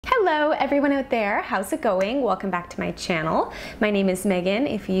Hello everyone out there, how's it going? Welcome back to my channel. My name is Megan.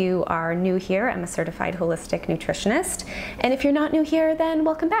 If you are new here, I'm a certified holistic nutritionist. And if you're not new here, then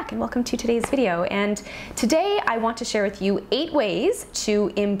welcome back and welcome to today's video. And today I want to share with you 8 ways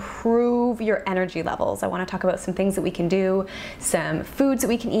to improve your energy levels. I want to talk about some things that we can do, some foods that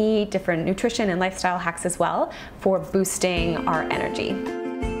we can eat, different nutrition and lifestyle hacks as well for boosting our energy.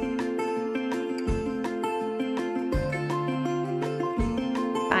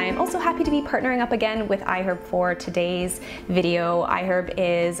 I'm also happy to be partnering up again with iHerb for today's video. iHerb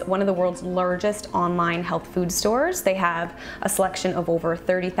is one of the world's largest online health food stores. They have a selection of over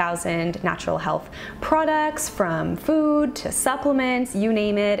 30,000 natural health products, from food to supplements, you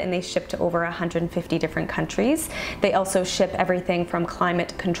name it, and they ship to over 150 different countries. They also ship everything from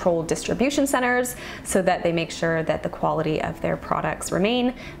climate controlled distribution centers so that they make sure that the quality of their products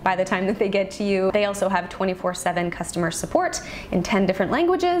remain by the time that they get to you. They also have 24/7 customer support in 10 different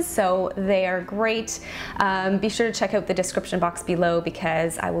languages. So they are great. Be sure to check out the description box below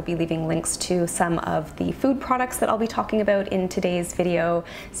because I will be leaving links to some of the food products that I'll be talking about in today's video,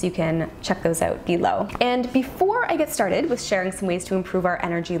 so you can check those out below. And before I get started with sharing some ways to improve our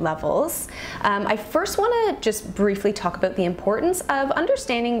energy levels, I first want to just briefly talk about the importance of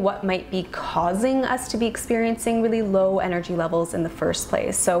understanding what might be causing us to be experiencing really low energy levels in the first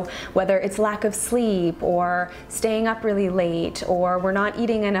place. So whether it's lack of sleep or staying up really late, or we're not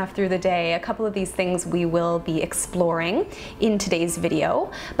eating enough through the day, a couple of these things we will be exploring in today's video.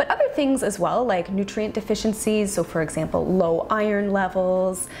 But other things as well, like nutrient deficiencies, so for example low iron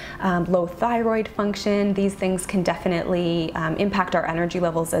levels, low thyroid function, these things can definitely impact our energy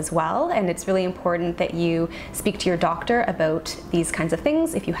levels as well, and it's really important that you speak to your doctor about these kinds of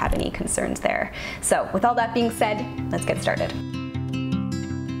things if you have any concerns there. So with all that being said, let's get started.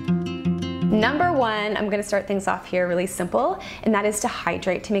 Number one, I'm going to start things off here really simple, and that is to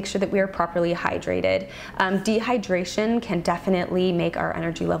hydrate, to make sure that we are properly hydrated. Dehydration can definitely make our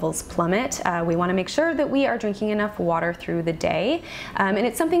energy levels plummet. We want to make sure that we are drinking enough water through the day, and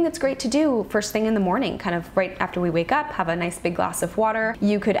it's something that's great to do first thing in the morning, kind of right after we wake up, have a nice big glass of water.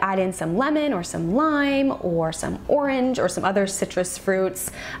 You could add in some lemon or some lime or some orange or some other citrus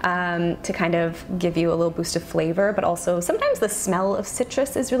fruits to kind of give you a little boost of flavor, but also sometimes the smell of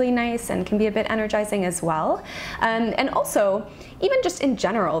citrus is really nice and can be a bit energizing as well. And also, even just in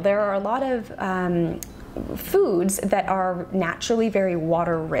general, there are a lot of foods that are naturally very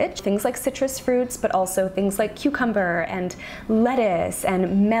water rich, things like citrus fruits, but also things like cucumber and lettuce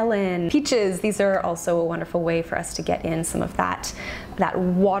and melon, peaches. These are also a wonderful way for us to get in some of that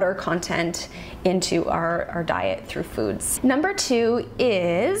water content into our diet through foods. Number 2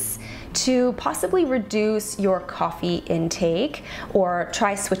 is to possibly reduce your coffee intake or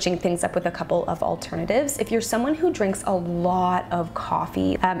try switching things up with a couple of alternatives. If you're someone who drinks a lot of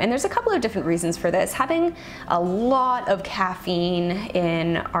coffee, and there's a couple of different reasons for this, having a lot of caffeine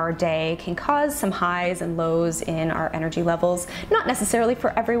in our day can cause some highs and lows in our energy levels. Not necessarily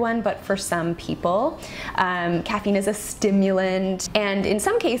for everyone, but for some people. Caffeine is a stimulant, and in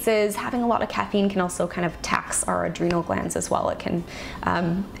some cases, having a lot of caffeine can also kind of tax our adrenal glands as well. It can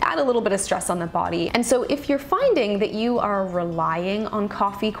add a little bit of stress on the body. And so if you're finding that you are relying on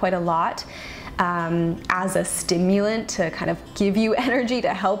coffee quite a lot as a stimulant to kind of give you energy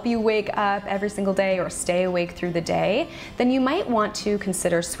to help you wake up every single day or stay awake through the day, then you might want to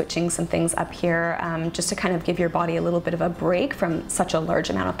consider switching some things up here, just to kind of give your body a little bit of a break from such a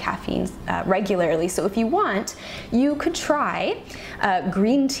large amount of caffeine regularly. So if you want, you could try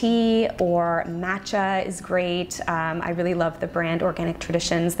green tea, or matcha is great. I really love the brand Organic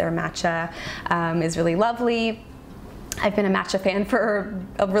Traditions. Their matcha is really lovely. I've been a matcha fan for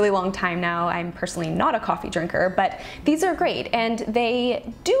a really long time now. I'm personally not a coffee drinker, but these are great, and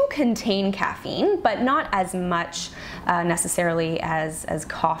they do contain caffeine, but not as much necessarily as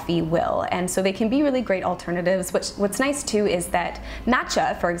coffee will, and so they can be really great alternatives. What's nice too is that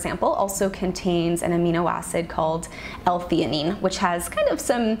matcha, for example, also contains an amino acid called L-theanine, which has kind of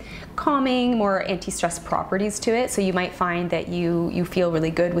some calming, more anti-stress properties to it, so you might find that you feel really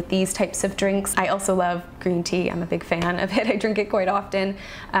good with these types of drinks. I also love green tea. I'm a big fan of it. I drink it quite often,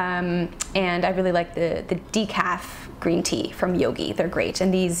 and I really like the decaf green tea from Yogi. They're great,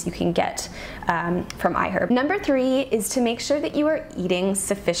 and these you can get from iHerb. Number 3 is to make sure that you are eating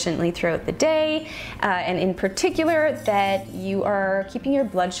sufficiently throughout the day, and in particular that you are keeping your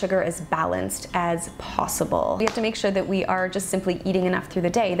blood sugar as balanced as possible. We have to make sure that we are just simply eating enough through the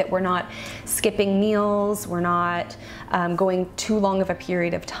day, that we're not skipping meals, we're not going too long of a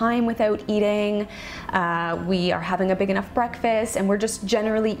period of time without eating, we are having a big enough breakfast, and we're just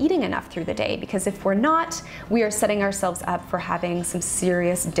generally eating enough through the day, because if we're not, we are setting ourselves up for having some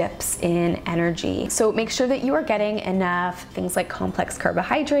serious dips in energy. So make sure that you are getting enough things like complex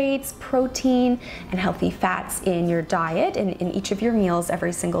carbohydrates, protein, and healthy fats in your diet and in each of your meals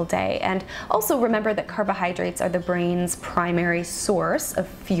every single day. And also remember that carbohydrates are the brain's primary source of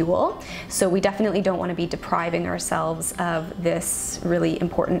fuel. So we definitely don't want to be depriving ourselves of this really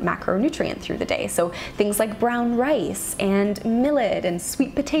important macronutrient through the day. So things like brown rice and millet and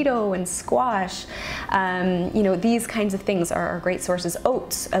sweet potato and squash, you know, these kinds of things are great sources.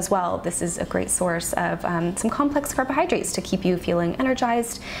 Oats as well. This is a great source of some complex carbohydrates to keep you feeling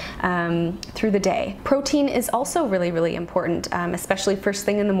energized through the day. Protein is also really, really important, especially first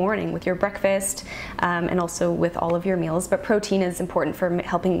thing in the morning with your breakfast and also with all of your meals. But protein is important for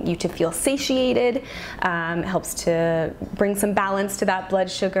helping you to feel satiated, helps to bring some balance to that blood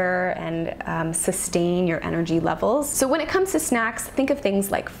sugar and sustain your energy levels. So when it comes to snacks, think of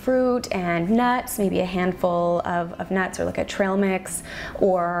things like fruit and nuts, maybe a handful of nuts or like a trail mix,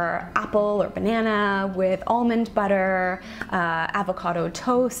 or apple or banana with almond butter, avocado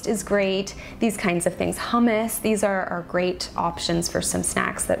toast is great, these kinds of things. Hummus, these are great options for some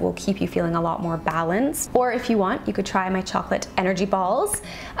snacks that will keep you feeling a lot more balanced. Or if you want, you could try my chocolate energy balls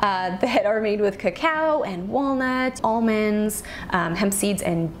that are made with cacao and walnuts, almonds, hemp seeds,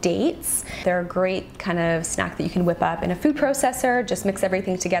 and dates. They're a great kind of snack that you can whip up in a food processor. Just mix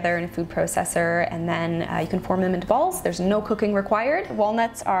everything together in a food processor, and then you can form them into balls. There's no cooking required.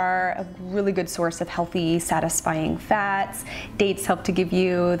 Walnuts are a really good source of healthy, satisfying fats. Dates help to give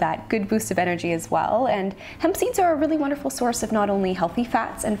you that good boost of energy as well. And hemp seeds are a really wonderful source of not only healthy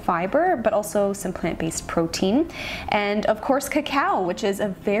fats and fiber, but also some plant-based protein. And of course, cacao, which is a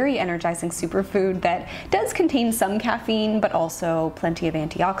very energizing superfood that does contain some caffeine, but also plenty of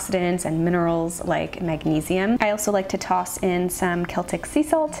antioxidants and minerals like magnesium. I also like to toss in some Celtic sea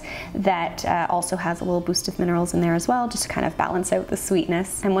salt that also has a little boost of minerals in there as well, just to kind of balance out the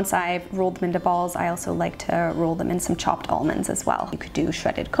sweetness. And once I've rolled them into balls, I also like to roll them in some chopped almonds as well. You could do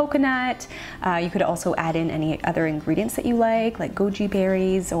shredded coconut. You could also add in any other ingredients that you like goji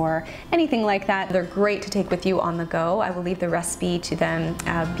berries or anything like that. They're great to take with you on the go. I will leave the recipe to them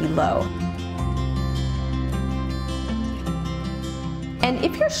below. And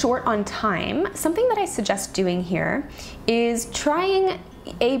if you're short on time, something that I suggest doing here is trying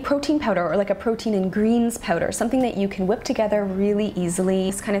a protein powder, or like a protein and greens powder, something that you can whip together really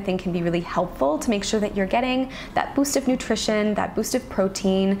easily. This kind of thing can be really helpful to make sure that you're getting that boost of nutrition, that boost of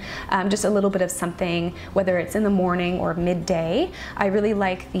protein, just a little bit of something, whether it's in the morning or midday. I really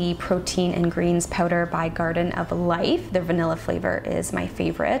like the protein and greens powder by Garden of Life. Their vanilla flavor is my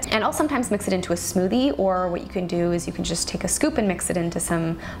favorite. And I'll sometimes mix it into a smoothie, or what you can do is you can just take a scoop and mix it into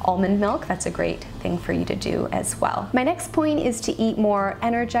some almond milk. That's a great thing for you to do as well. My next point is to eat more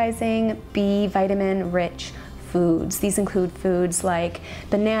energizing, B vitamin rich foods. These include foods like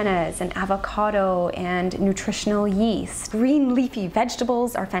bananas and avocado and nutritional yeast. Green leafy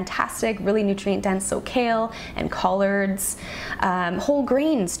vegetables are fantastic, really nutrient dense, so kale and collards. Whole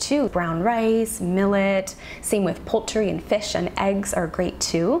grains too, brown rice, millet, same with poultry and fish and eggs are great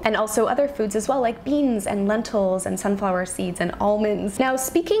too. And also other foods as well, like beans and lentils and sunflower seeds and almonds. Now,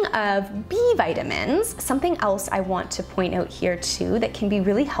 speaking of B vitamins, something else I want to point out here too that can be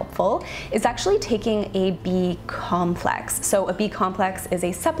really helpful is actually taking a B complex. So a B complex is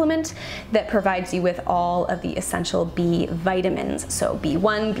a supplement that provides you with all of the essential B vitamins. So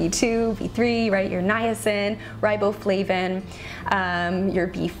B1, B2, B3, right? Your niacin, riboflavin, your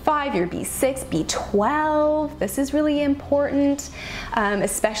B5, your B6, B12. This is really important,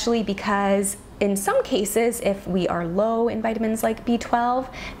 especially because in some cases, if we are low in vitamins like B12,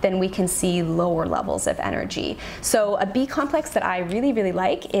 then we can see lower levels of energy. So a B complex that I really, really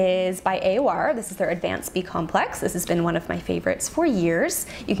like is by AOR. This is their Advanced B complex. This has been one of my favorites for years.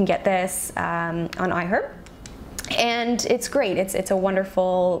 You can get this on iHerb. And it's great. It's a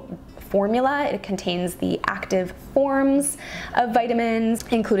wonderful formula. It contains the active forms of vitamins,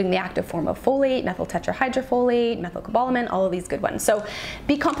 including the active form of folate, methyl tetrahydrofolate, methylcobalamin, all of these good ones. So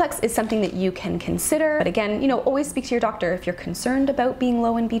B complex is something that you can consider. But again, always speak to your doctor. If you're concerned about being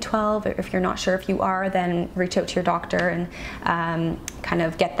low in B12, or if you're not sure if you are, then reach out to your doctor and kind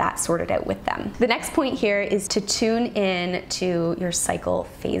of get that sorted out with them. The next point here is to tune in to your cycle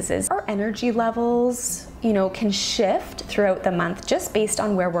phases. Our energy levels can shift throughout the month just based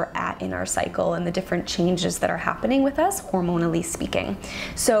on where we're at in our cycle and the different changes that are happening with us, hormonally speaking.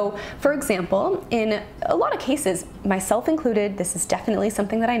 So, for example, in a lot of cases, myself included, this is definitely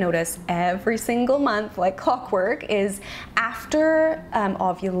something that I notice every single month, like clockwork, is after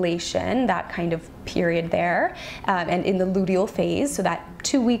ovulation, that kind of period there, and in the luteal phase, so that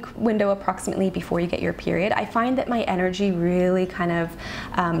 2-week window approximately before you get your period, I find that my energy really kind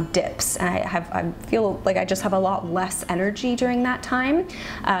of dips, and I feel like I just have a lot less energy during that time.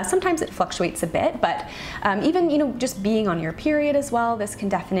 Sometimes it fluctuates a bit, but even just being on your period as well, this can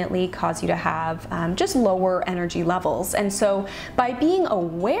definitely cause you to have just lower energy levels. And so by being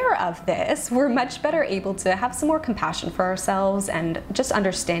aware of this, we're much better able to have some more compassion for ourselves and just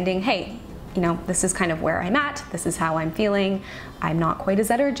understanding, hey, this is kind of where I'm at, this is how I'm feeling, I'm not quite as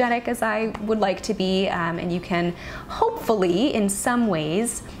energetic as I would like to be, and you can hopefully in some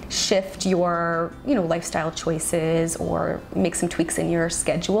ways shift your lifestyle choices or make some tweaks in your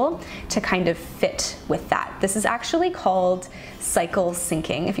schedule to kind of fit with that. This is actually called cycle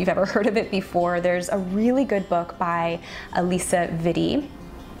syncing. If you've ever heard of it before, there's a really good book by Elisa Vitti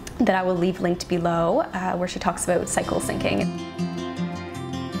that I will leave linked below where she talks about cycle syncing.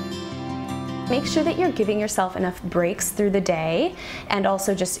 Make sure that you're giving yourself enough breaks through the day, and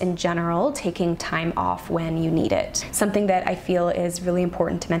also just in general taking time off when you need it. Something that I feel is really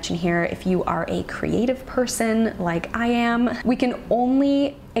important to mention here, if you are a creative person like I am, we can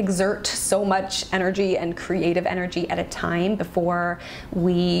only exert so much energy and creative energy at a time before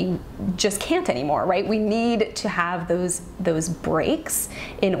we just can't anymore, right? We need to have those breaks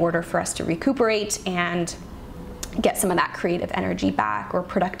in order for us to recuperate and get some of that creative energy back, or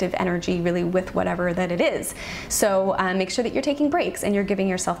productive energy really, with whatever that it is. So make sure that you're taking breaks and you're giving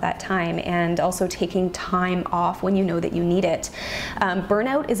yourself that time, and also taking time off when you know that you need it.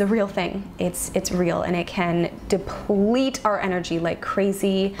 Burnout is a real thing. It's real, and it can deplete our energy like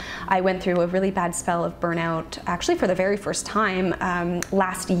crazy. I went through a really bad spell of burnout actually for the very first time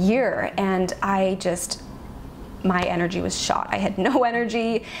last year, and my energy was shot. I had no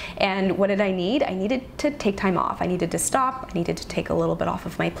energy, and what did I need? I needed to take time off. I needed to stop. I needed to take a little bit off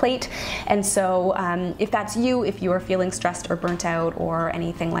of my plate. And so if that's you, if you are feeling stressed or burnt out or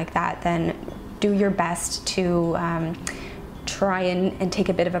anything like that, then do your best to try and take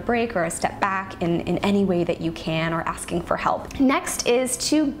a bit of a break or a step back in any way that you can, or asking for help. Next is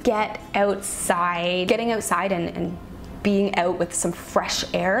to get outside. Getting outside and being out with some fresh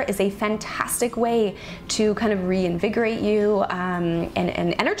air is a fantastic way to kind of reinvigorate you and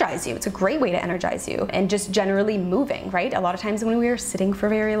energize you. It's a great way to energize you. And just generally moving, right? A lot of times when we are sitting for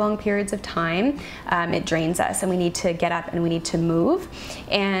very long periods of time, it drains us, and we need to get up and we need to move.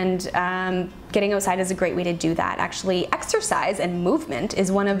 And getting outside is a great way to do that. Actually, exercise and movement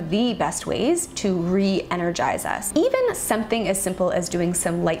is one of the best ways to re-energize us. Even something as simple as doing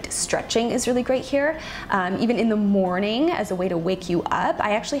some light stretching is really great here. Even in the morning as a way to wake you up.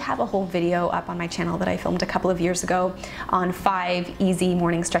 I actually have a whole video up on my channel that I filmed a couple of years ago on 5 easy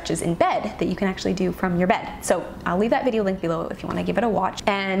morning stretches in bed that you can actually do from your bed. So I'll leave that video link below if you want to give it a watch.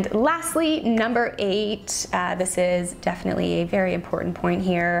 And lastly, number 8, this is definitely a very important point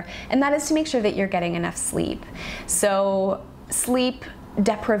here, and that is to make sure that you're getting enough sleep. So sleep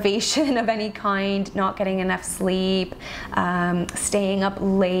deprivation of any kind, not getting enough sleep, staying up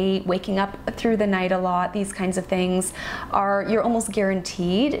late, waking up through the night a lot, these kinds of things you're almost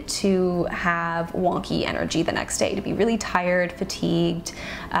guaranteed to have wonky energy the next day, to be really tired, fatigued,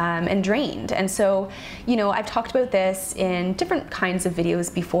 and drained. And so, I've talked about this in different kinds of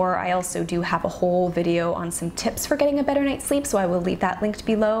videos before. I also do have a whole video on some tips for getting a better night's sleep, so I will leave that linked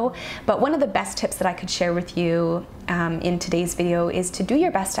below. But one of the best tips that I could share with you in today's video is to do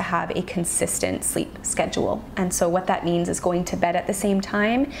your best to have a consistent sleep schedule. And so what that means is going to bed at the same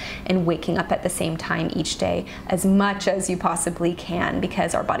time and waking up at the same time each day, as much as you possibly can,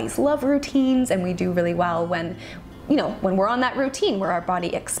 because our bodies love routines, and we do really well when we're on that routine where our body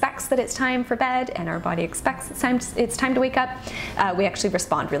expects that it's time for bed and our body expects it's time to wake up. We actually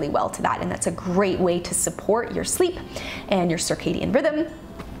respond really well to that, and that's a great way to support your sleep and your circadian rhythm.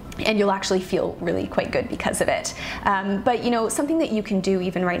 And you'll actually feel really quite good because of it. But something that you can do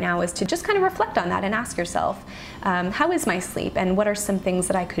even right now is to just kind of reflect on that and ask yourself, how is my sleep, and what are some things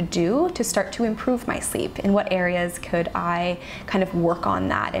that I could do to start to improve my sleep? In what areas could I kind of work on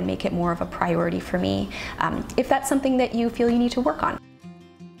that and make it more of a priority for me, if that's something that you feel you need to work on?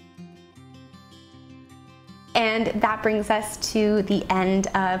 And that brings us to the end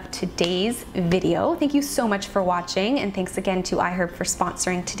of today's video. Thank you so much for watching, and thanks again to iHerb for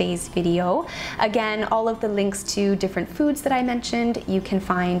sponsoring today's video. Again, all of the links to different foods that I mentioned you can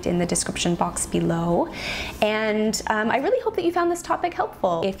find in the description box below. And I really hope that you found this topic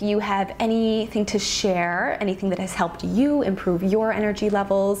helpful. If you have anything to share, anything that has helped you improve your energy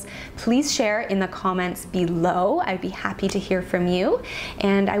levels, please share in the comments below. I'd be happy to hear from you,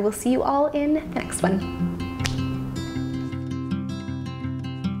 and I will see you all in the next one.